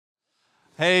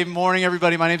Hey, morning,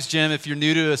 everybody. My name's Jim. If you're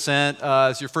new to Ascent,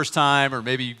 it's your first time, or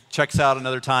maybe check us out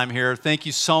another time here. Thank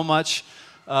you so much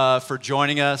for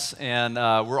joining us, and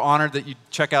we're honored that you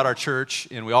check out our church.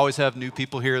 And we always have new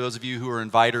people here. Those of you who are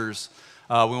inviters,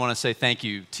 we want to say thank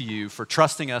you to you for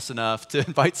trusting us enough to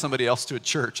invite somebody else to a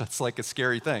church. That's like a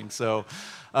scary thing. So,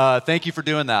 thank you for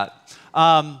doing that.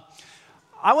 I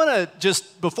want to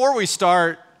just before we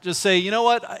start, just say, you know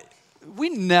what? We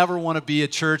never want to be a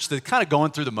church that's kind of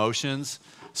going through the motions.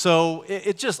 So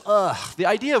it just, the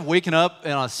idea of waking up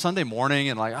on a Sunday morning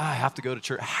and like, I have to go to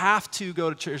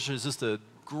church is just a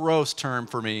gross term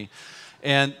for me.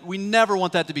 And we never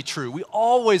want that to be true. We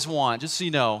always want, just so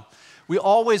you know,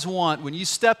 when you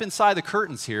step inside the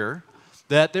curtains here,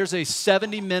 that there's a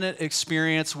 70-minute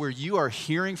experience where you are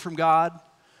hearing from God,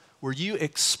 where you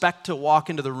expect to walk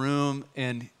into the room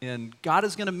and God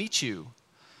is going to meet you.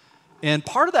 And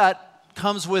part of that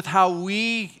comes with how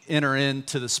we enter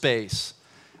into the space.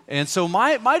 And so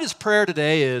my just prayer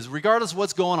today is, regardless of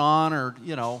what's going on, or,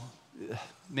 you know,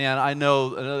 man, I know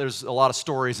there's a lot of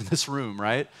stories in this room,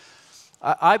 right?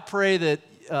 I pray that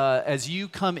as you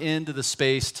come into the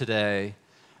space today,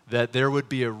 that there would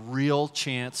be a real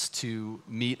chance to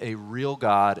meet a real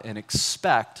God and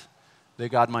expect that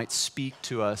God might speak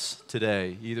to us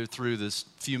today, either through this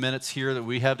few minutes here that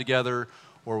we have together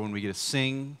or when we get to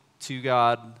sing to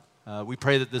God. We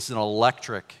pray that this is an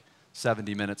electric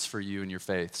 70 minutes for you and your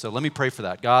faith. So let me pray for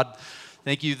that. God,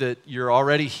 thank you that you're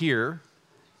already here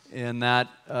and that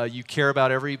you care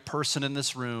about every person in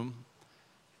this room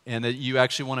and that you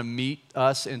actually want to meet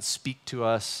us and speak to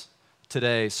us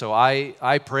today. So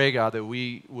I pray, God, that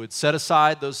we would set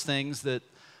aside those things that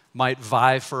might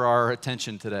vie for our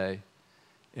attention today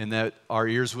and that our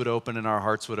ears would open and our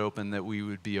hearts would open, that we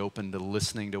would be open to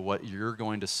listening to what you're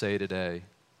going to say today.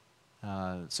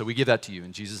 So we give that to you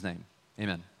in Jesus' name.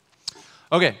 Amen.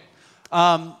 Okay,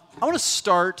 I want to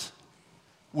start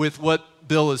with what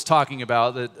Bill is talking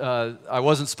about that I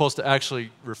wasn't supposed to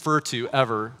actually refer to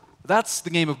ever. That's the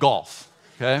game of golf,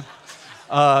 okay?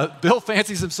 Bill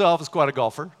fancies himself as quite a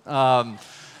golfer.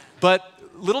 But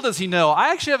little does he know, I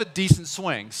actually have a decent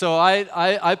swing. So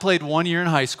I played 1 year in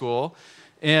high school,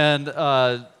 and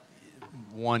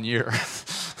 1 year.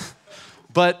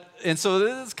 And so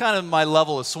this is kind of my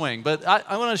level of swing. But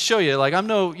I want to show you, like, I'm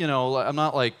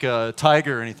not like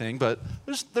Tiger or anything, but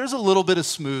there's a little bit of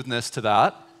smoothness to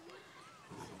that.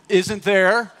 Isn't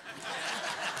there?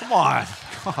 Come on,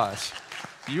 gosh.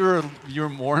 You're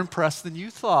more impressed than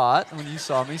you thought when you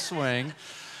saw me swing.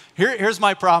 Here's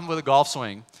my problem with a golf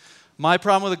swing. My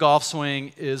problem with a golf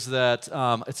swing is that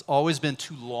it's always been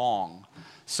too long.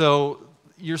 So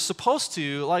you're supposed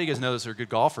to, a lot of you guys know this are good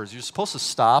golfers, you're supposed to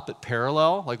stop at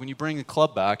parallel. Like when you bring the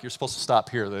club back, you're supposed to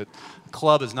stop here. The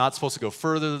club is not supposed to go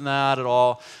further than that at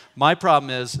all. My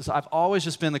problem is I've always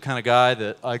just been the kind of guy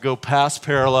that I go past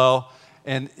parallel,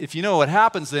 and if you know what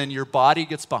happens then, your body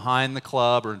gets behind the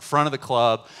club or in front of the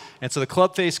club, and so the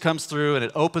club face comes through and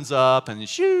it opens up and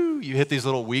shoo, you hit these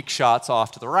little weak shots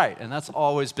off to the right, and that's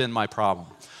always been my problem.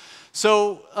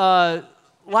 So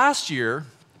last year,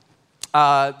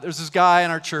 there's this guy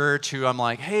in our church who I'm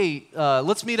like, hey,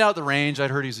 let's meet out at the range. I'd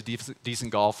heard he was a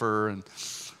decent golfer. And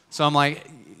so I'm like,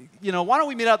 why don't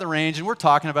we meet out at the range? And we're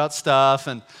talking about stuff.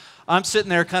 And I'm sitting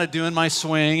there kind of doing my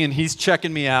swing, and he's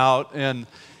checking me out. And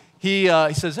he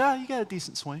says, you got a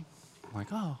decent swing. I'm like,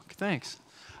 oh, thanks.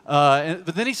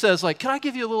 But then he says, like, can I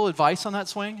give you a little advice on that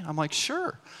swing? I'm like,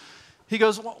 sure. He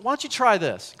goes, why don't you try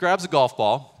this? He grabs a golf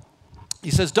ball.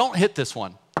 He says, don't hit this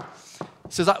one.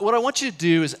 He says, what I want you to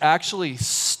do is actually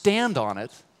stand on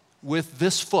it with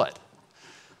this foot.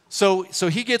 So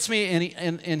he gets me,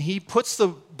 and he puts the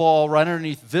ball right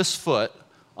underneath this foot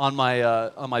on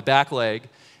my back leg,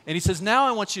 and he says, now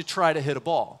I want you to try to hit a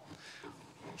ball.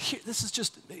 This is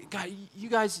just, you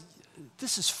guys,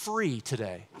 this is free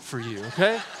today for you,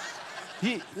 okay?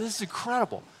 This is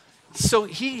incredible. So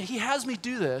he has me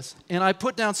do this, and I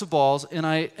put down some balls, and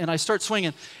I start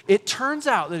swinging. It turns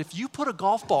out that if you put a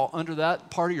golf ball under that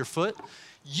part of your foot,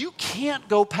 you can't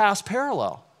go past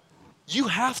parallel. You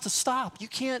have to stop. You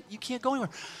can't go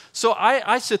anywhere. So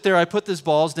I sit there, I put these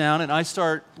balls down, and I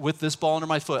start, with this ball under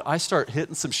my foot, I start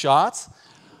hitting some shots.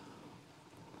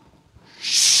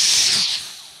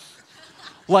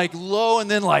 Like low,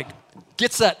 and then like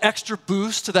gets that extra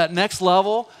boost to that next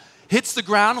level, hits the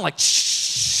ground, and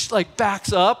like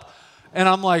backs up, and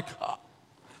I'm like,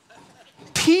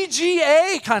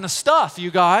 PGA kind of stuff,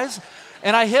 you guys.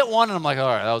 And I hit one, and I'm like, all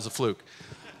right, that was a fluke.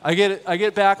 I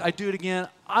get back, I do it again.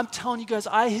 I'm telling you guys,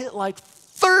 I hit like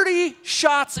 30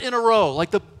 shots in a row, like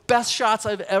the best shots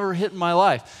I've ever hit in my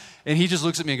life. And he just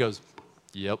looks at me and goes,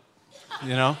 yep,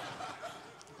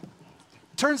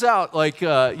 turns out, like,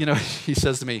 he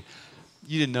says to me,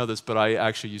 you didn't know this, but I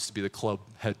actually used to be the club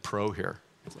head pro here.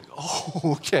 I was like, oh,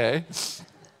 okay.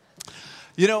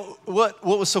 You know, what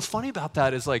was so funny about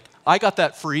that is, like, I got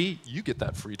that free. You get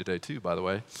that free today, too, by the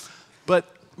way.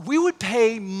 But we would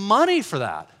pay money for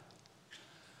that.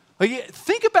 Like,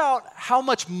 think about how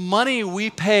much money we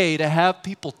pay to have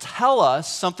people tell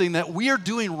us something that we are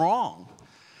doing wrong.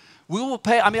 We will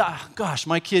pay, gosh,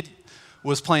 my kid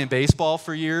was playing baseball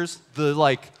for years. The,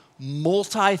 like,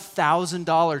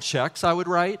 multi-$1,000 checks I would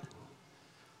write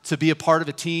to be a part of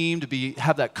a team,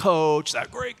 have that coach,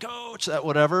 that great coach, that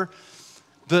whatever.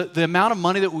 The amount of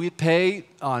money that we'd pay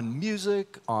on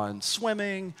music, on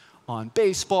swimming, on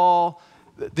baseball,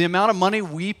 the amount of money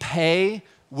we pay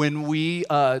when we,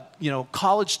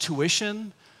 college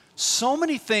tuition, so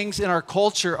many things in our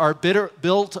culture are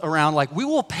built around, like, we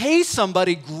will pay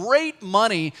somebody great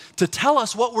money to tell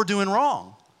us what we're doing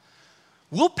wrong.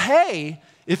 We'll pay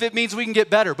if it means we can get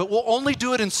better, but we'll only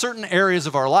do it in certain areas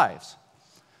of our lives.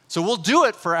 So we'll do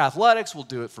it for athletics, we'll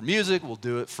do it for music, we'll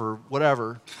do it for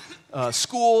whatever,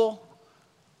 school.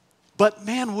 But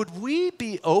man, would we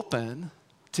be open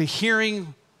to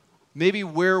hearing maybe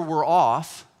where we're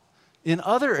off in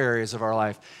other areas of our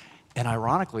life? And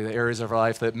ironically, the areas of our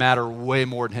life that matter way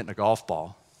more than hitting a golf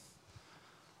ball.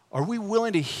 Are we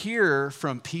willing to hear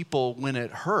from people when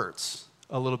it hurts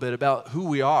a little bit about who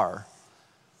we are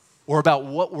or about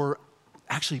what we're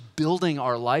actually building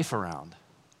our life around?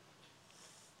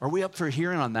 Are we up for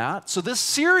hearing on that? So this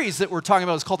series that we're talking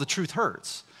about is called The Truth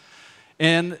Hurts.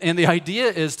 And the idea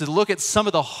is to look at some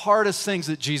of the hardest things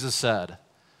that Jesus said.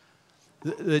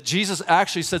 That Jesus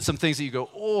actually said some things that you go,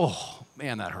 oh,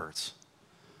 man, that hurts.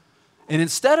 And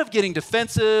instead of getting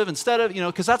defensive,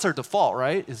 because that's our default,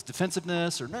 right? Is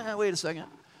defensiveness or, wait a second.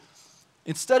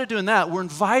 Instead of doing that, we're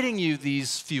inviting you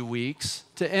these few weeks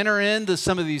to enter into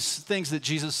some of these things that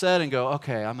Jesus said and go,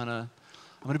 okay, I'm gonna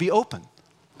be open.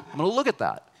 I'm gonna look at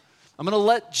that. I'm gonna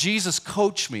let Jesus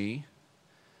coach me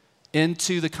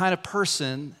into the kind of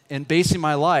person and basing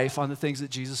my life on the things that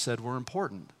Jesus said were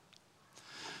important.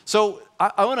 So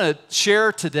I want to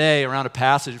share today around a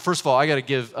passage. First of all, I got to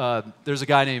give, there's a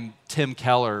guy named Tim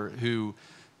Keller who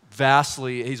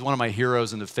he's one of my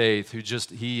heroes in the faith,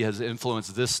 he has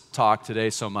influenced this talk today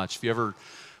so much. If you ever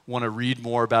want to read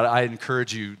more about it, I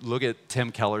encourage you, look at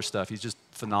Tim Keller stuff. He's just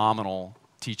a phenomenal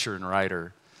teacher and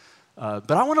writer.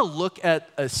 But I want to look at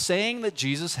a saying that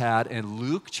Jesus had in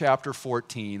Luke chapter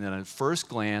 14 that at first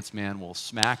glance, man, will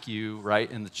smack you right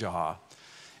in the jaw.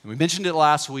 And we mentioned it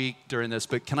last week during this,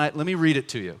 but let me read it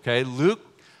to you, okay? Luke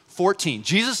 14.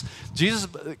 Jesus,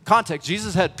 context,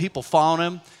 Jesus had people following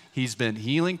him. He's been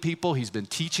healing people. He's been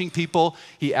teaching people.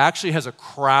 He actually has a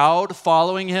crowd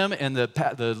following him. And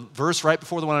the verse right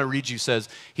before the one I read you says,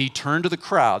 he turned to the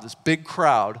crowd, this big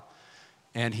crowd,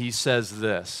 and he says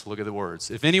this. Look at the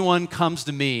words. If anyone comes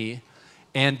to me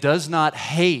and does not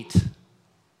hate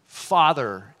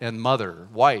father and mother,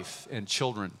 wife and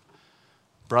children,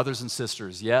 brothers and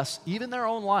sisters, yes, even their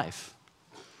own life,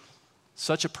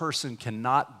 such a person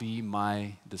cannot be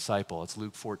my disciple. It's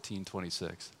Luke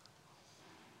 14:26.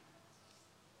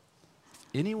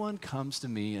 Anyone comes to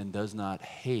me and does not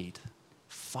hate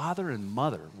father and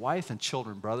mother, wife and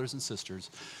children, brothers and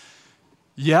sisters,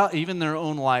 yeah, even their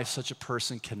own life, such a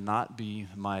person cannot be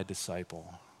my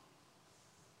disciple.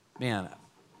 Man,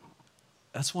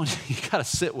 that's one you got to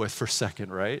sit with for a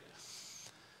second, right?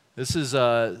 This is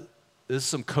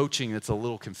some coaching that's a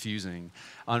little confusing.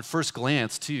 On first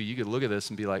glance, too, you could look at this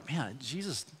and be like, man,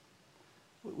 Jesus,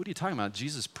 what are you talking about?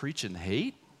 Jesus preaching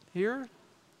hate here?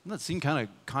 Doesn't that seem kind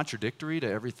of contradictory to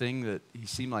everything that he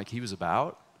seemed like he was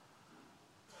about?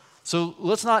 So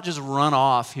let's not just run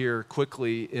off here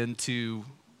quickly into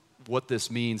what this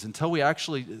means until we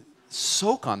actually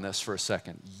soak on this for a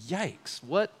second. Yikes,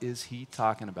 what is he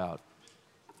talking about?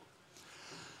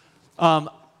 I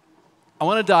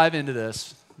want to dive into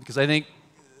this because I think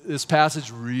this passage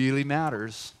really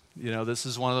matters. You know, this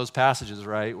is one of those passages,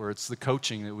 right, where it's the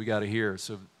coaching that we got to hear.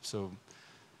 So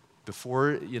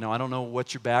before, I don't know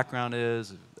what your background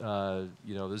is.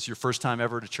 This is your first time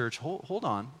ever to church. Hold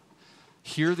on.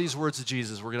 Hear these words of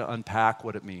Jesus. We're going to unpack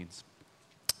what it means.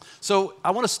 So I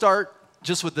want to start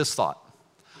just with this thought.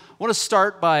 I want to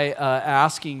start by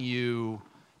asking you,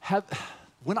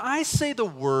 when I say the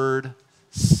word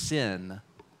sin,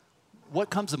 what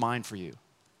comes to mind for you?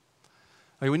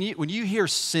 Like when you hear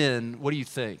sin, what do you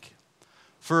think?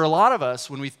 For a lot of us,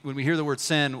 when we hear the word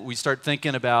sin, we start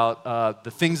thinking about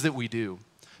the things that we do.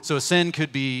 So a sin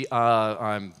could be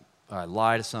I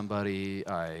lie to somebody,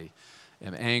 I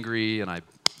am angry, and I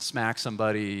smack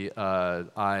somebody.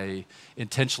 I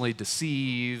intentionally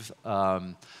deceive.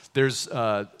 There's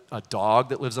a dog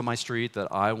that lives on my street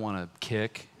that I want to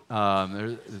kick.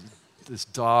 This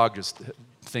dog just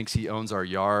thinks he owns our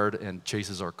yard and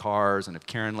chases our cars, and if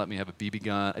Karen let me have a BB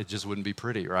gun, it just wouldn't be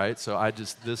pretty, right? So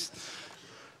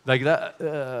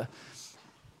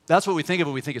that's what we think of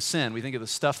when we think of sin. We think of the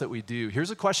stuff that we do.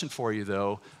 Here's a question for you,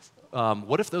 though.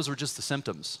 What if those were just the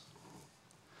symptoms?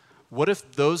 What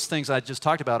if those things I just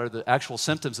talked about are the actual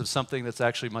symptoms of something that's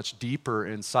actually much deeper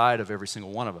inside of every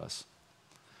single one of us?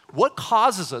 What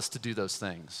causes us to do those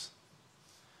things?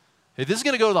 Hey, this is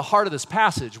going to go to the heart of this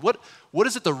passage. What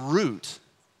is at the root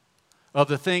of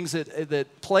the things that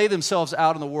play themselves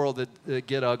out in the world that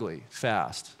get ugly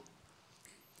fast?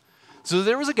 So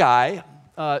there was a guy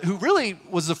who really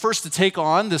was the first to take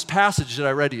on this passage that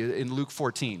I read to you in Luke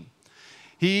 14.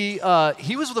 He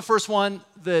was the first one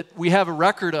that we have a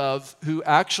record of who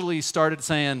actually started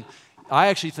saying, I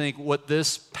actually think what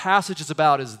this passage is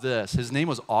about is this. His name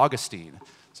was Augustine.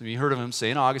 So you heard of him,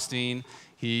 St. Augustine.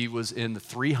 He was in the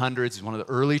 300s. He's one of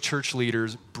the early church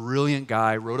leaders, brilliant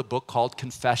guy, wrote a book called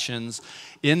Confessions.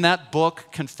 In that book,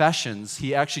 Confessions,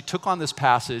 he actually took on this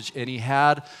passage and he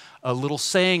had a little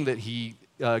saying that he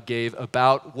gave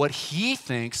about what he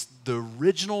thinks the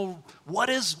original, what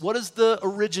is the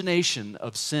origination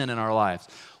of sin in our lives.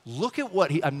 Look at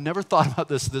what I've never thought about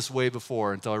this way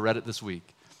before until I read it this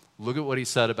week. Look at what he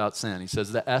said about sin. He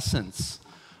says the essence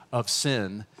of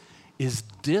sin is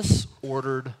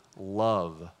disordered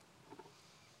love.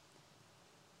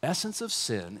 Essence of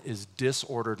sin is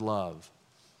disordered love.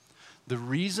 The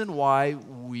reason why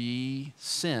we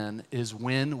sin is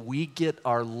when we get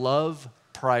our love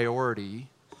priority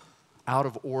out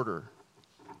of order.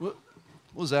 What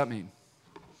does that mean?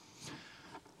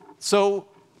 So,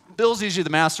 Bill's usually the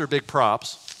master of big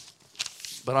props,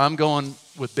 but I'm going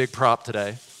with big prop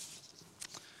today.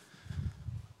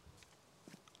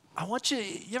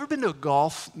 You ever been to a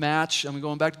golf match? I'm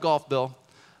going back to golf, Bill.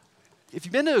 If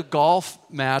you've been to a golf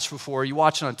match before, you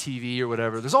watch it on TV or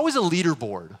whatever, there's always a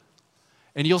leaderboard.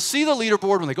 And you'll see the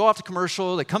leaderboard when they go off to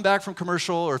commercial, they come back from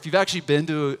commercial, or if you've actually been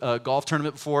to a golf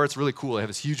tournament before, it's really cool. They have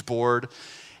this huge board.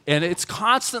 And it's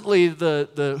constantly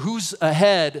the who's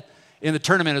ahead in the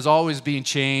tournament is always being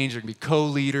changed. There can be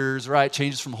co-leaders, right?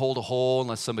 Changes from hole to hole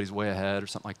unless somebody's way ahead or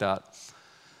something like that.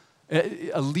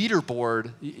 A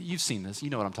leaderboard, you've seen this, you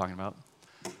know what I'm talking about.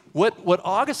 What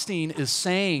Augustine is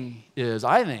saying is,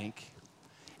 I think,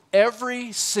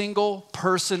 every single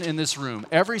person in this room,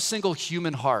 every single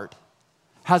human heart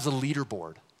has a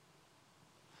leaderboard.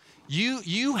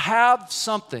 You have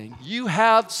something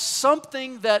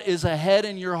that is ahead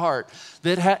in your heart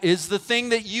that is the thing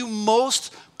that you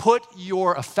most put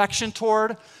your affection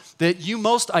toward, that you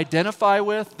most identify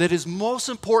with, that is most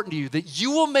important to you, that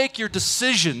you will make your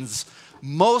decisions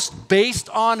most based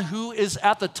on who is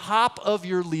at the top of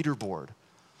your leaderboard.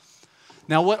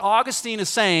 Now, what Augustine is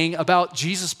saying about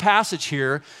Jesus' passage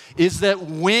here is that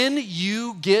when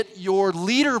you get your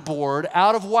leaderboard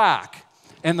out of whack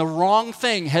and the wrong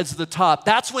thing heads to the top,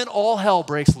 that's when all hell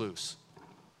breaks loose.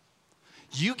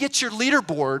 You get your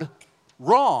leaderboard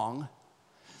wrong,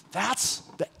 that's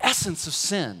the essence of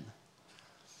sin.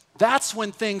 That's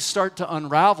when things start to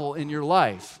unravel in your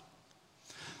life.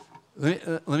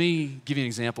 Let me give you an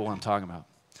example of what I'm talking about.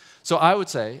 So I would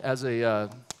say, as a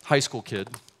high school kid,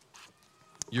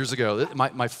 years ago,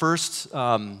 my first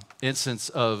instance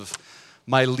of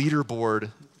my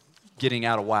leaderboard getting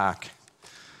out of whack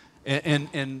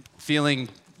and feeling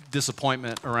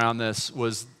disappointment around this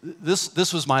was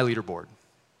my leaderboard.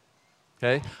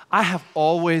 Okay? I have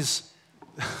always,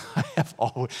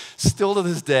 still to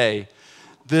this day,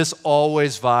 this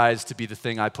always vies to be the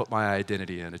thing I put my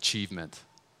identity in, achievement.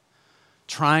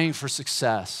 Trying for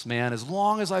success, man, as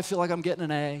long as I feel like I'm getting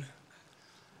an A,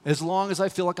 as long as I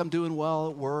feel like I'm doing well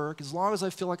at work, as long as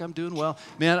I feel like I'm doing well,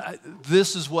 man,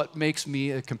 this is what makes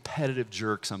me a competitive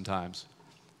jerk sometimes.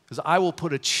 Because I will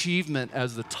put achievement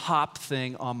as the top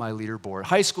thing on my leaderboard.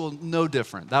 High school, no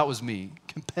different. That was me.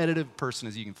 Competitive person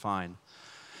as you can find.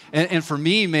 And for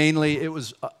me, mainly, it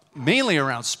was mainly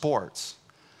around sports.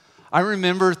 I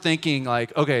remember thinking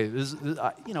like, okay,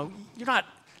 you're not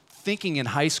thinking in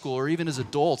high school or even as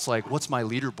adults like, what's my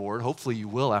leaderboard? Hopefully you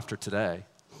will after today.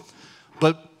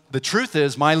 But the truth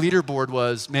is, my leaderboard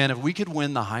was, man, if we could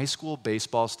win the high school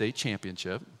baseball state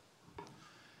championship,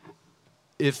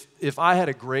 if I had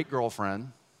a great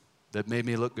girlfriend that made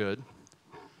me look good,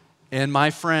 and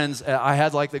my friends, I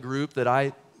had like the group that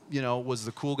I, was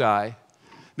the cool guy,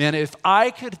 man, if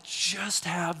I could just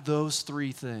have those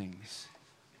three things,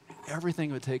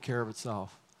 everything would take care of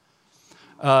itself.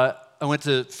 I went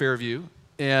to Fairview,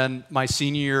 and my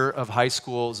senior year of high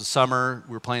school, it was a summer,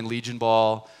 we were playing Legion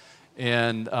ball,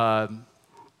 and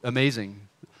amazing.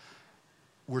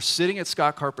 We're sitting at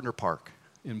Scott Carpenter Park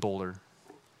in Boulder.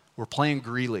 We're playing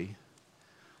Greeley.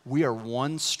 We are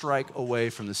one strike away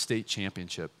from the state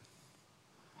championship.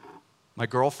 My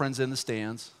girlfriend's in the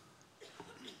stands.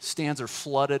 Stands are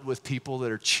flooded with people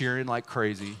that are cheering like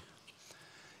crazy.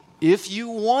 If you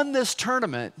won this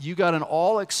tournament, you got an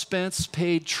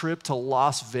all-expense-paid trip to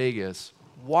Las Vegas.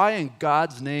 Why in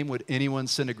God's name would anyone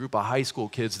send a group of high school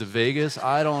kids to Vegas?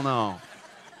 I don't know.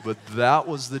 But that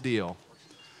was the deal.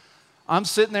 I'm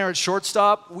sitting there at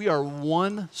shortstop. We are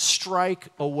one strike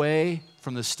away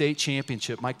from the state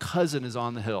championship. My cousin is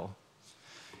on the hill.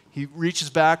 He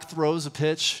reaches back, throws a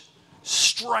pitch,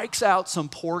 strikes out some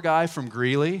poor guy from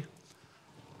Greeley.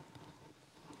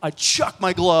 I chuck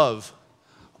my glove.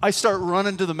 I start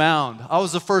running to the mound. I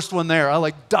was the first one there.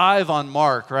 I dive on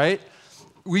Mark, right?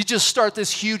 We just start this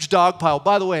huge dog pile.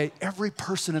 By the way, every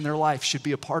person in their life should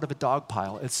be a part of a dog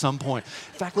pile at some point.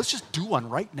 In fact, let's just do one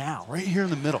right now, right here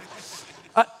in the middle.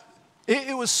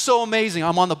 It was so amazing.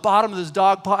 I'm on the bottom of this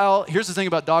dog pile. Here's the thing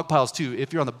about dog piles, too.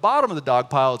 If you're on the bottom of the dog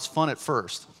pile, it's fun at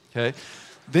first, okay?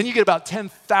 Then you get about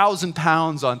 10,000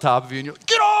 pounds on top of you, and you're like,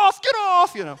 get off,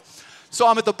 you know. So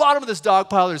I'm at the bottom of this dog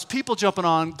pile. There's people jumping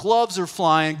on. Gloves are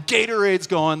flying. Gatorade's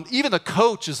going. Even the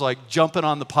coach is jumping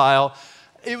on the pile.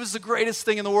 It was the greatest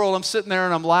thing in the world. I'm sitting there,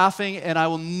 and I'm laughing, and I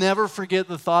will never forget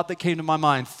the thought that came to my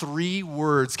mind. 3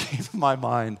 words came to my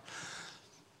mind.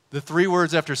 The 3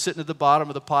 words after sitting at the bottom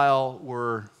of the pile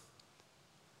were,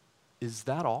 is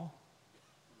that all?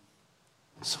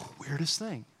 It's the weirdest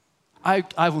thing.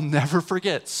 I will never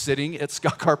forget sitting at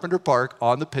Scott Carpenter Park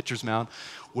on the pitcher's mound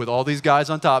with all these guys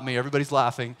on top of me. Everybody's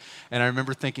laughing. And I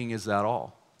remember thinking, is that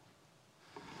all?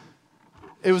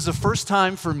 It was the first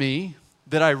time for me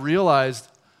that I realized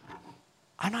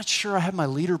I'm not sure I have my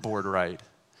leaderboard right.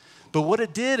 But what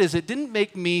it did is it didn't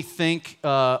make me think,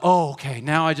 okay,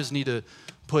 now I just need to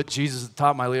put Jesus at the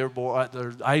top of my leaderboard.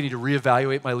 Or I need to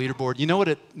reevaluate my leaderboard. You know what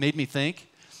it made me think?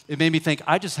 It made me think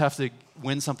I just have to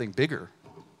win something bigger.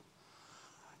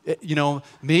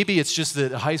 Maybe it's just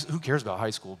that who cares about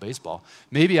high school baseball?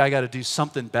 Maybe I got to do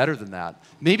something better than that.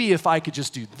 Maybe if I could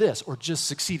just do this or just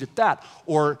succeed at that.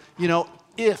 Or,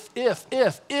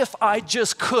 if I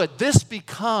just could. This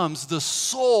becomes the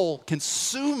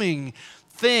soul-consuming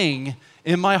thing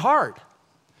in my heart.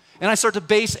 And I start to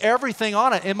base everything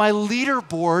on it, and my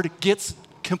leaderboard gets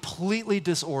completely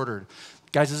disordered.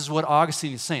 Guys, this is what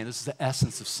Augustine is saying. This is the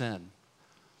essence of sin.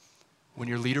 When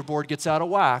your leaderboard gets out of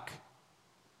whack,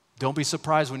 don't be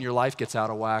surprised when your life gets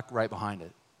out of whack right behind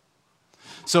it.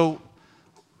 So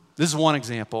this is one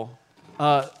example.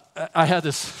 I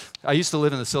used to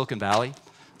live in the Silicon Valley,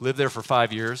 lived there for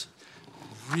 5 years.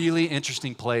 Really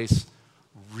interesting place,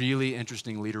 really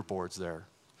interesting leaderboards there.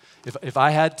 If I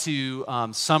had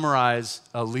to summarize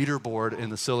a leaderboard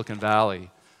in the Silicon Valley,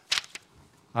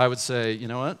 I would say, you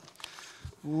know what?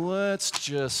 Let's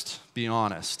just be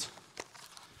honest.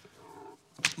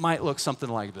 Might look something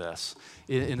like this.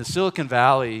 In the Silicon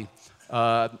Valley,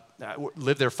 I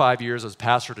lived there 5 years. I was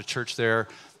pastor at a church there.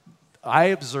 I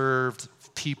observed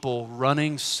people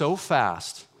running so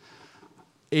fast,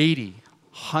 80,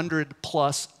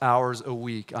 100-plus hours a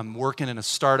week. I'm working in a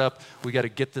startup. We got to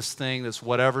get this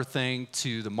whatever thing,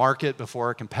 to the market before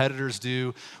our competitors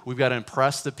do. We've got to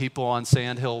impress the people on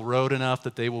Sand Hill Road enough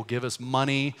that they will give us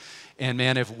money. And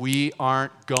man, if we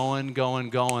aren't going,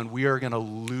 we are going to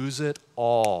lose it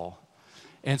all.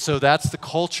 And so that's the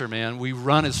culture, man. We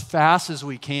run as fast as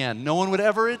we can. No one would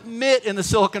ever admit in the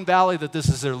Silicon Valley that this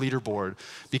is their leaderboard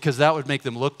because that would make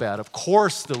them look bad. Of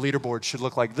course, the leaderboard should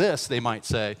look like this, they might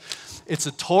say. It's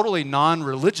a totally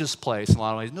non-religious place in a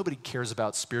lot of ways. Nobody cares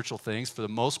about spiritual things for the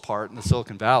most part in the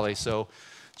Silicon Valley. So,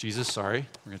 Jesus, sorry,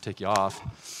 we're going to take you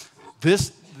off.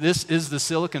 This is the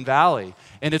Silicon Valley.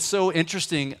 And it's so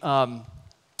interesting.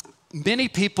 Many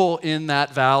people in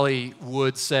that valley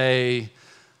would say,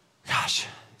 gosh,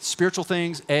 spiritual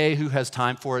things, A, who has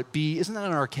time for it? B, isn't that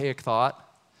an archaic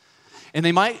thought? And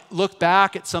they might look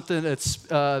back at something that's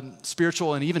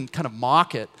spiritual and even kind of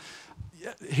mock it.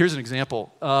 Here's an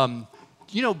example.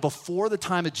 Before the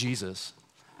time of Jesus,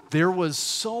 there was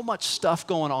so much stuff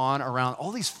going on around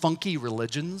all these funky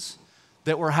religions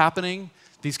that were happening,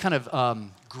 these kind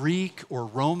of Greek or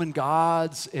Roman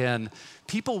gods, and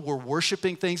people were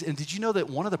worshiping things. And did you know that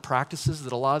one of the practices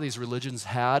that a lot of these religions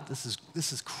had, this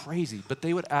is crazy, but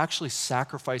they would actually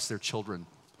sacrifice their children.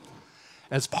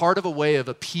 As part of a way of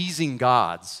appeasing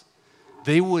gods,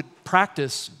 they would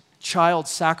practice child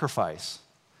sacrifice.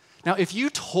 Now, if you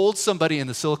told somebody in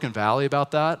the Silicon Valley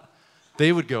about that,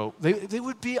 they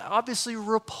would be obviously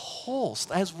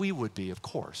repulsed, as we would be, of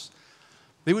course.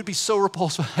 They would be so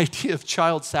repulsed by the idea of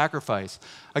child sacrifice.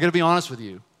 I got to be honest with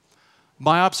you.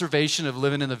 My observation of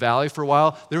living in the valley for a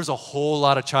while, there was a whole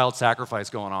lot of child sacrifice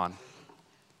going on.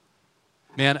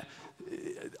 Man,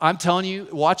 I'm telling you,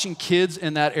 watching kids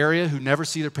in that area who never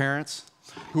see their parents,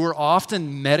 who are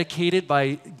often medicated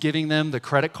by giving them the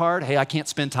credit card. Hey, I can't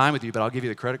spend time with you, but I'll give you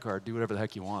the credit card. Do whatever the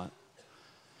heck you want.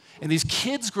 And these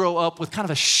kids grow up with kind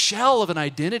of a shell of an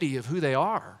identity of who they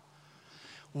are.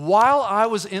 While I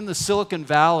was in the Silicon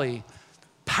Valley,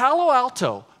 Palo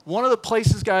Alto, one of the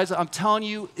places, guys, I'm telling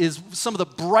you, is some of the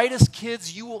brightest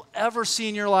kids you will ever see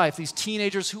in your life, these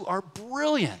teenagers who are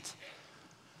brilliant.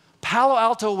 Palo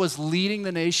Alto was leading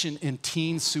the nation in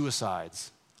teen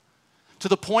suicides, to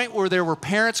the point where there were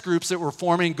parents groups that were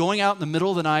forming, going out in the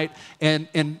middle of the night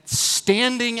and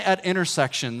standing at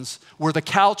intersections where the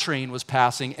Caltrain was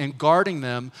passing and guarding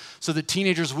them so that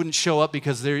teenagers wouldn't show up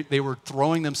because they were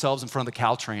throwing themselves in front of the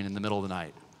Caltrain in the middle of the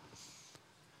night.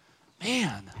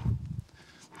 Man,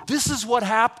 this is what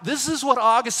happened. This is what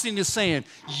Augustine is saying.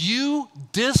 You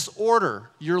disorder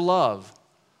your love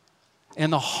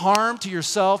and the harm to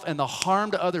yourself and the harm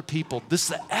to other people. This is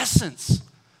the essence,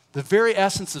 the very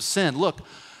essence of sin. Look,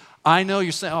 I know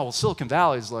you're saying, oh, well, Silicon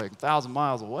Valley is like 1,000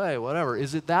 miles away, whatever.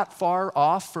 Is it that far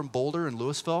off from Boulder and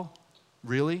Louisville?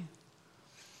 Really?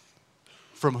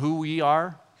 From who we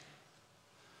are?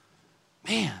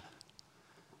 Man.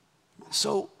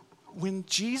 So when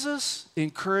Jesus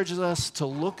encourages us to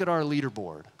look at our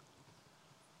leaderboard,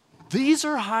 these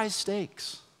are high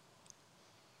stakes.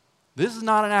 This is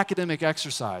not an academic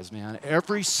exercise, man.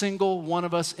 Every single one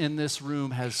of us in this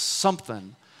room has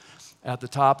something at the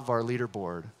top of our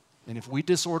leaderboard. And if we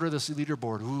disorder this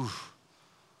leaderboard,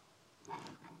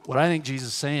 what I think Jesus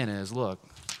is saying is, look,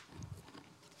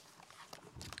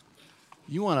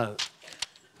 you want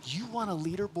a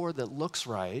leaderboard that looks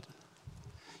right.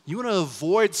 You want to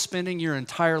avoid spending your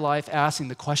entire life asking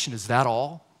the question, is that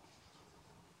all?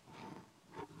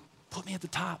 Put me at the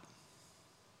top.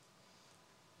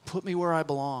 Put me where I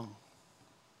belong.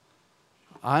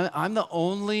 I'm the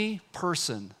only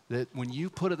person that when you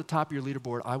put at the top of your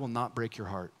leaderboard, I will not break your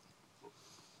heart.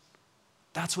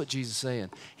 That's what Jesus is saying.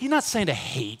 He's not saying to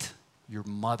hate your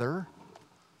mother.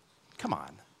 Come on.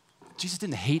 Jesus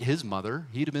didn't hate his mother.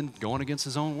 He'd have been going against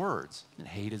his own words. He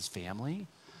didn't hate his family.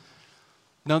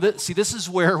 No, this is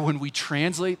where when we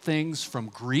translate things from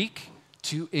Greek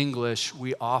to English,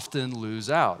 we often lose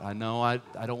out. I know I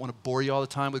don't want to bore you all the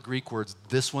time with Greek words.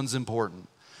 This one's important.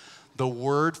 The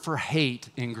word for hate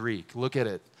in Greek, look at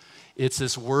it. It's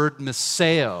this word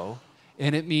miseo,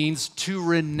 and it means to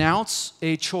renounce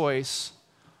a choice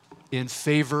in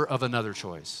favor of another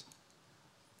choice.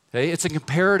 Okay? It's a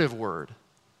comparative word.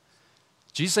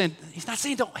 Jesus saying, he's not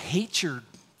saying don't hate your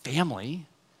family.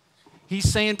 He's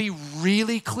saying be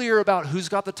really clear about who's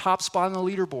got the top spot on the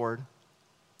leaderboard.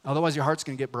 Otherwise, your heart's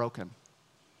going to get broken.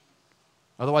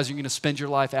 Otherwise, you're going to spend your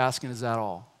life asking, is that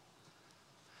all?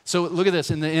 So look at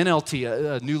this. In the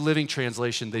NLT, a New Living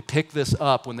Translation, they pick this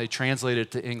up when they translate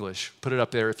it to English. Put it up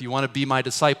there. If you want to be my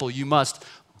disciple, you must,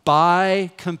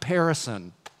 by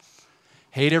comparison,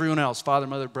 hate everyone else, father,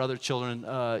 mother, brother, children,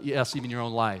 yes, even your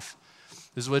own life.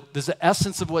 This is the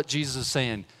essence of what Jesus is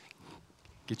saying.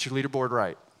 Get your leaderboard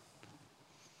right.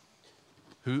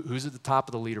 Who's at the top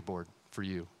of the leaderboard for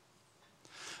you?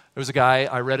 There was a guy,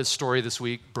 I read his story this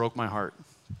week, broke my heart.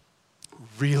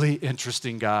 Really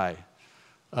interesting guy.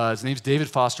 His name's David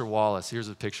Foster Wallace. Here's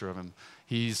a picture of him.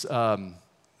 He's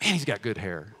got good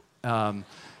hair. And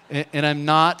I'm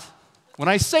not, when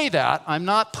I say that, I'm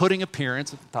not putting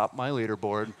appearance at the top of my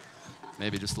leaderboard,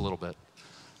 maybe just a little bit.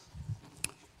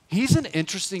 He's an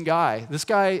interesting guy. This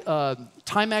guy,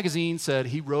 Time Magazine said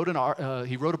he wrote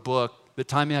a book that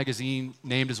Time Magazine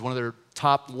named as one of their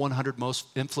top 100 most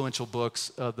influential books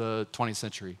of the 20th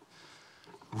century.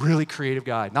 Really creative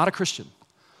guy. Not a Christian.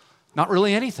 Not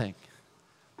really anything.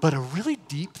 But a really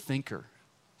deep thinker.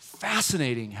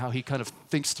 Fascinating how he kind of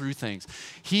thinks through things.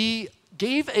 He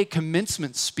gave a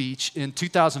commencement speech in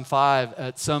 2005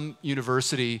 at some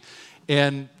university,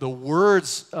 and the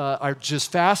words are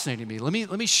just fascinating to me.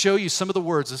 Let me show you some of the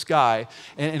words, this guy,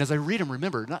 and as I read them,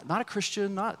 remember, not a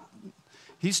Christian,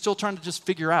 he's still trying to just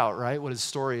figure out, right, what his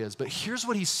story is. But here's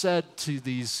what he said to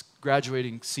these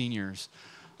graduating seniors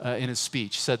in his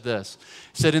speech. He said this.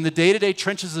 He said, in the day-to-day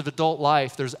trenches of adult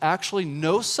life, there's actually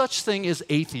no such thing as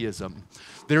atheism.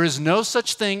 There is no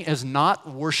such thing as not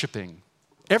worshiping.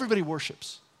 Everybody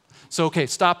worships. So, okay,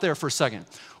 stop there for a second.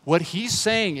 What he's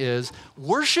saying is,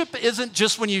 worship isn't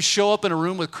just when you show up in a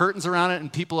room with curtains around it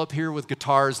and people up here with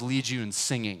guitars lead you in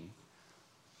singing.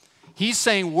 He's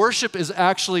saying worship is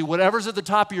actually whatever's at the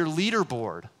top of your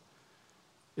leaderboard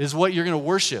is what you're going to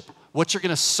worship, what you're going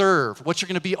to serve, what you're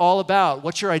going to be all about,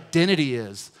 what your identity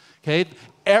is, okay?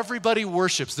 Everybody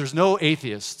worships. There's no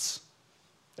atheists.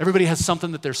 Everybody has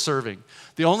something that they're serving.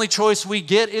 The only choice we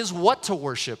get is what to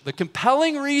worship. The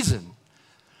compelling reason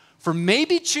for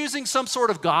maybe choosing some sort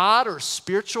of God or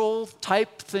spiritual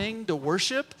type thing to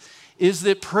worship is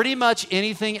that pretty much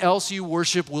anything else you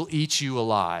worship will eat you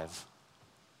alive.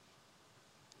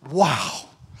 Wow.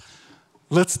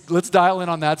 Let's dial in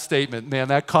on that statement. Man,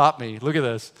 that caught me. Look at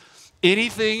this.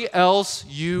 Anything else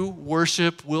you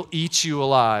worship will eat you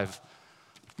alive.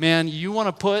 Man, you want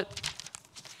to put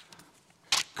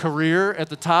career at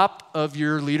the top of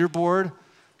your leaderboard,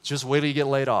 just wait till you get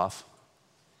laid off.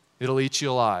 It'll eat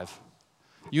you alive.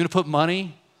 You want to put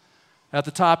money at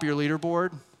the top of your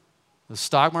leaderboard, the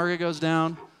stock market goes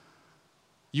down.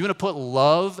 You want to put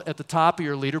love at the top of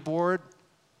your leaderboard,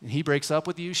 and he breaks up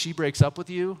with you, she breaks up with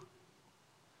you,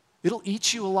 it'll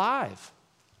eat you alive.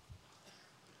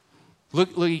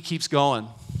 Look, he keeps going.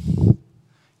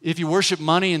 If you worship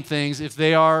money and things, if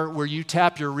they are where you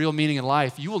tap your real meaning in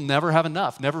life, you will never have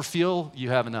enough, never feel you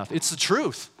have enough. It's the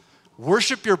truth.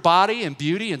 Worship your body and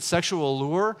beauty and sexual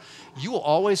allure, you will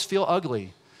always feel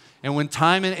ugly. And when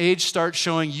time and age start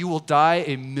showing, you will die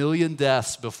 1,000,000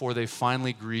 deaths before they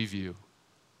finally grieve you.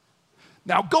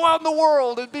 Now go out in the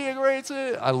world and be a great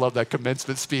citizen. I love that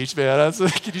commencement speech, man.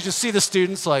 Can you just see the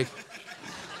students like,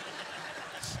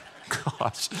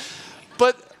 gosh.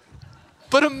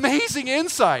 But amazing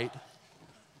insight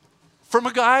from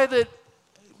a guy that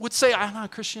would say, I'm not a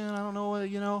Christian, I don't know what,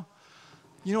 you know.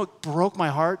 You know what broke my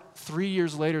heart? 3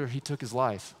 years later, he took his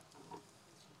life.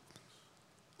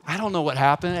 I don't know what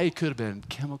happened. It could have been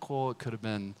chemical, it could have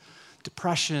been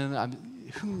depression.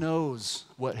 Who knows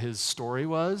what his story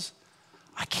was?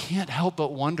 I can't help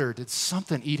but wonder, did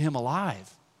something eat him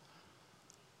alive?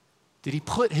 Did he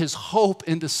put his hope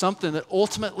into something that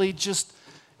ultimately just,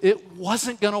 it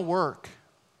wasn't going to work?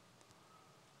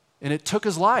 And it took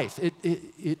his life.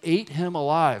 It ate him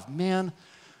alive. Man,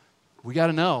 we got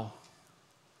to know.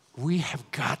 We have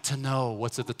got to know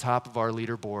what's at the top of our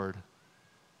leaderboard.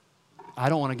 I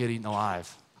don't want to get eaten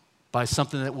alive by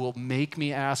something that will make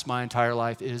me ask my entire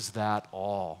life, is that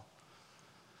all?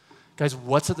 Guys,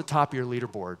 what's at the top of your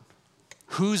leaderboard?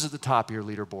 Who's at the top of your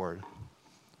leaderboard?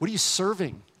 What are you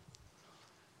serving?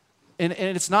 And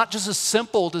it's not just as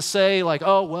simple to say like,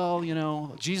 oh, well, you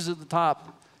know, Jesus at the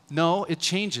top. No, it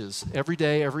changes every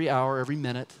day, every hour, every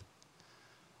minute.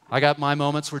 I got my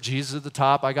moments where Jesus is at the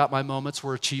top. I got my moments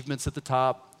where achievement's at the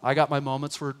top. I got my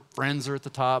moments where friends are at the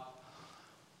top.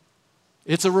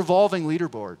 It's a revolving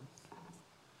leaderboard.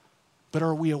 But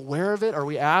are we aware of it? Are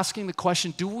we asking the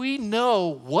question, do we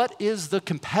know what is the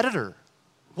competitor?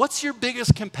 What's your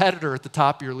biggest competitor at the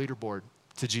top of your leaderboard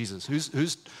to Jesus?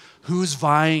 Who's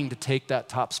vying to take that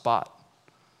top spot?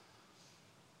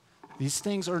 These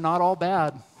things are not all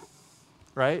bad,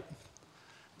 right?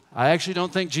 I actually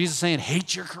don't think Jesus is saying,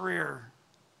 hate your career.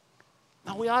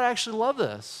 No, we ought to actually love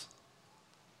this.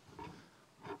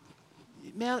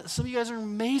 Man, some of you guys are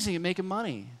amazing at making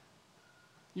money.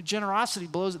 Your generosity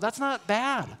blows it. That's not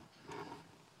bad.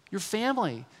 Your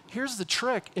family. Here's the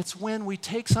trick. It's when we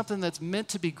take something that's meant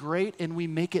to be great and we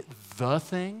make it the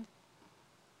thing.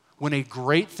 When a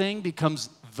great thing becomes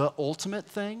the ultimate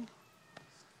thing.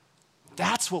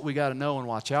 That's what we got to know and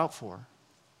watch out for.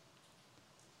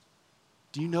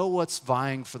 Do you know what's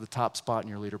vying for the top spot in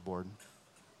your leaderboard?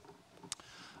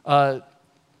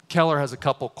 Keller has a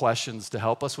couple questions to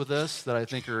help us with this that I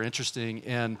think are interesting.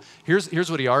 And here's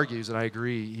what he argues, and I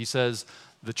agree. He says,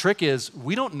 the trick is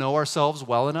we don't know ourselves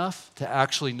well enough to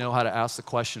actually know how to ask the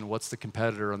question, what's the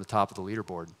competitor on the top of the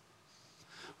leaderboard?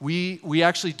 We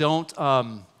actually don't,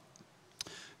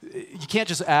 you can't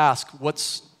just ask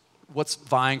what's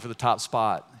vying for the top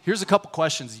spot. Here's a couple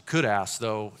questions you could ask,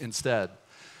 though, instead.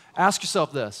 Ask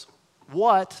yourself this.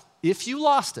 What, if you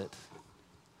lost it,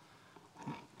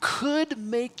 could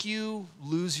make you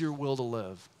lose your will to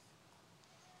live?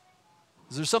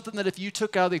 Is there something that if you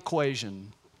took out of the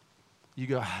equation, you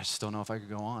go, I just don't know if I could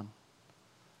go on?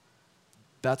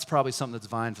 That's probably something that's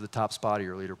vying for the top spot of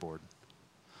your leaderboard.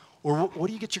 Or what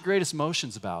do you get your greatest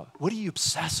emotions about? What do you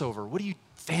obsess over? What do you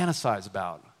fantasize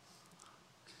about?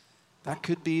 That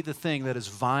could be the thing that is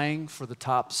vying for the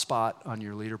top spot on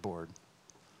your leaderboard.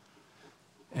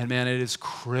 And man, it is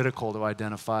critical to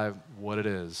identify what it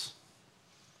is.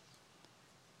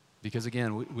 Because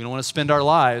again, we don't want to spend our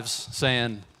lives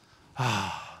saying,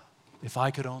 if I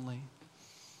could only.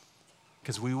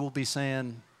 Because we will be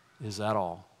saying, is that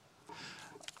all?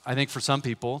 I think for some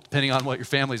people, depending on what your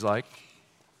family's like,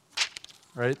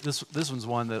 right? This one's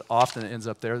one that often ends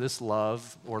up there, this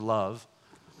love or love.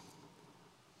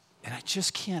 And I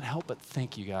just can't help but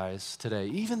think, you guys, today,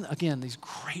 even, again, these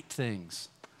great things.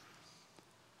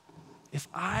 If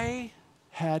I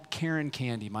had Karen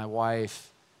Candy, my wife,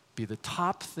 be the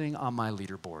top thing on my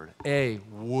leaderboard, A,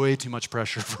 way too much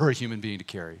pressure for a human being to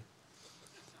carry.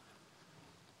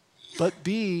 But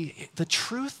B, the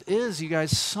truth is, you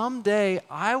guys, someday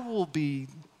I will be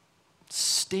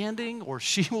standing, or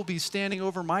she will be standing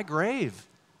over my grave.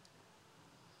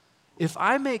 If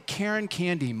I make Karen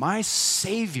Candy my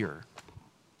savior,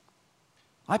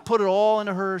 I put it all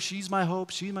into her, she's my hope,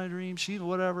 she's my dream, she's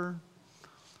whatever.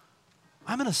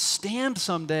 I'm going to stand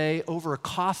someday over a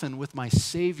coffin with my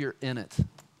Savior in it.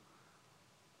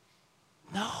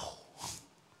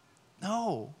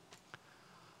 No.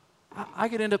 I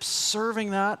could end up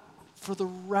serving that for the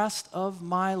rest of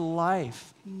my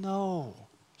life. No.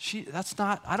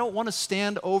 I don't want to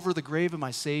stand over the grave of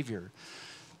my Savior.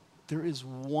 There is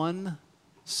one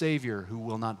Savior who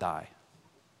will not die.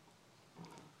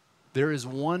 There is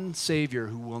one Savior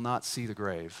who will not see the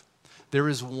grave. There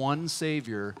is one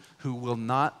Savior who will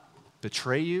not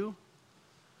betray you,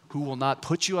 who will not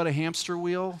put you on a hamster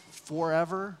wheel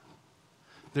forever.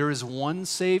 There is one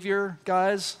Savior,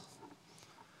 guys,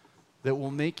 that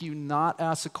will make you not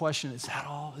ask the question, is that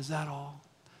all? Is that all?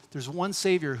 There's one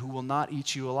Savior who will not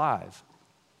eat you alive.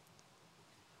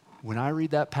 When I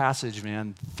read that passage,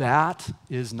 man, that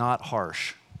is not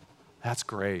harsh. That's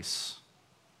grace.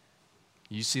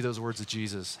 You see those words of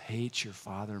Jesus, hate your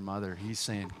father and mother. He's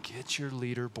saying, get your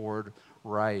leaderboard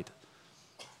right.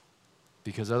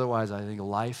 Because otherwise, I think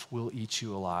life will eat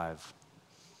you alive.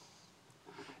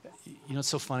 You know what's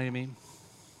so funny to me?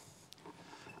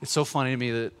 It's so funny to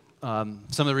me that some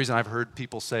of the reason I've heard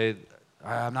people say,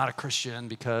 I'm not a Christian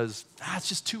because it's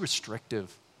just too restrictive.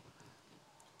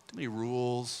 Too many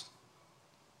rules.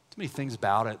 Too many things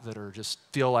about it that are just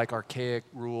feel like archaic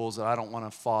rules that I don't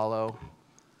want to follow.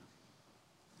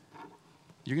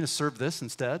 You're going to serve this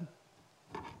instead?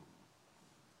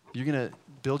 You're going to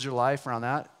build your life around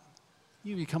that?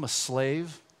 You become a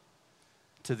slave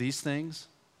to these things?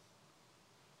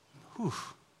 Whew.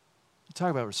 You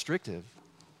talk about restrictive.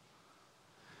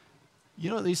 You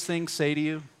know what these things say to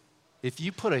you? If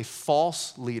you put a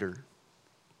false leader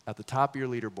at the top of your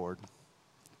leaderboard,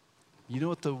 you know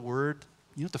what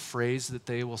the phrase that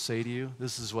they will say to you?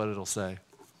 This is what it'll say.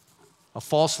 A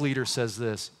false leader says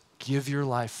this, give your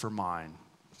life for mine.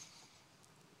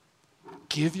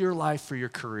 Give your life for your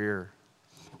career.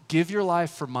 Give your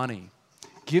life for money.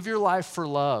 Give your life for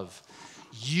love.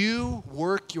 You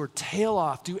work your tail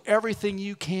off. Do everything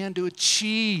you can to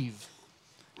achieve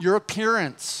your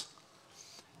appearance.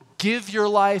 Give your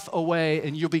life away,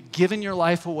 and you'll be giving your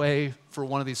life away for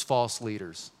one of these false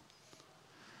leaders.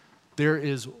 There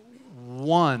is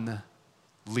one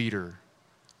leader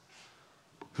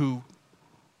who,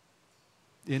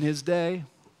 in his day,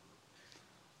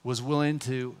 was willing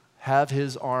to have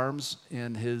his arms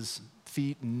and his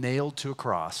feet nailed to a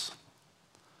cross,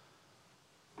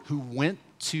 who went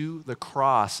to the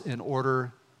cross in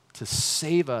order to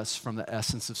save us from the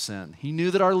essence of sin. He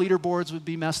knew that our leaderboards would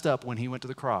be messed up when he went to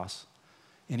the cross,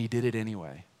 and he did it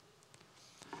anyway.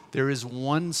 There is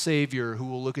one Savior who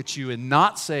will look at you and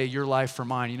not say, your life for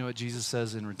mine. You know what Jesus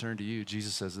says in return to you?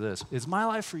 Jesus says this, is my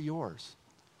life for yours?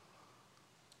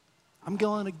 I'm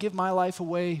going to give my life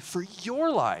away for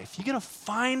your life. You going to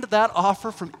find that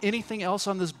offer from anything else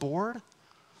on this board?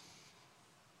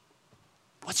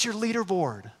 What's your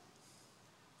leaderboard?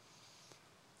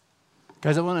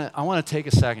 Guys, I want to take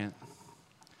a second.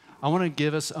 I want to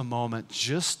give us a moment,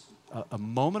 just a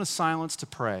moment of silence to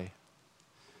pray.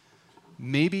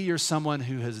 Maybe you're someone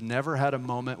who has never had a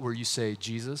moment where you say,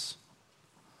 Jesus,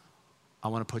 I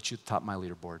want to put you at the top of my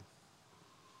leaderboard.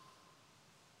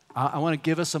 I want to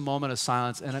give us a moment of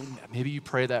silence, and maybe you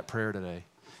pray that prayer today.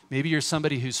 Maybe you're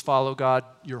somebody who's followed God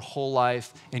your whole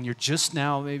life, and you're just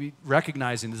now maybe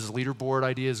recognizing this leaderboard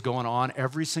idea is going on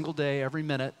every single day, every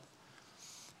minute,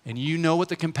 and you know what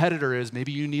the competitor is.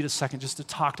 Maybe you need a second just to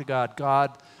talk to God.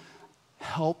 God,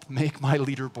 help make my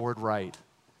leaderboard right.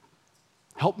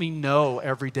 Help me know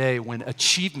every day when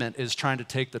achievement is trying to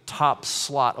take the top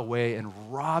slot away and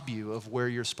rob you of where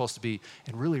you're supposed to be,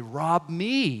 and really rob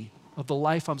me of the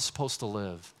life I'm supposed to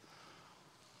live.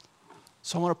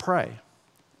 So I want to pray,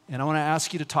 and I want to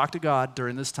ask you to talk to God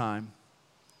during this time,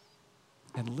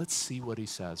 and let's see what he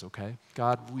says, okay?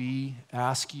 God, we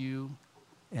ask you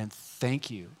and thank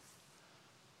you.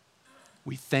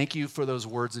 We thank you for those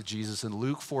words of Jesus in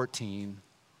Luke 14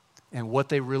 and what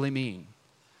they really mean.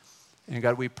 And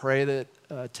God, we pray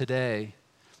that today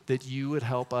that you would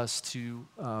help us to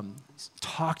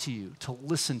talk to you, to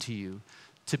listen to you,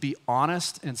 to be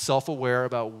honest and self-aware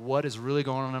about what is really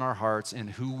going on in our hearts and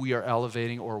who we are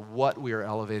elevating or what we are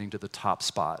elevating to the top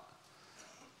spot.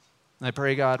 And I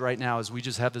pray, God, right now, as we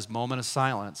just have this moment of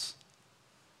silence,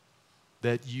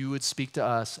 that you would speak to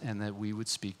us and that we would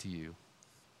speak to you.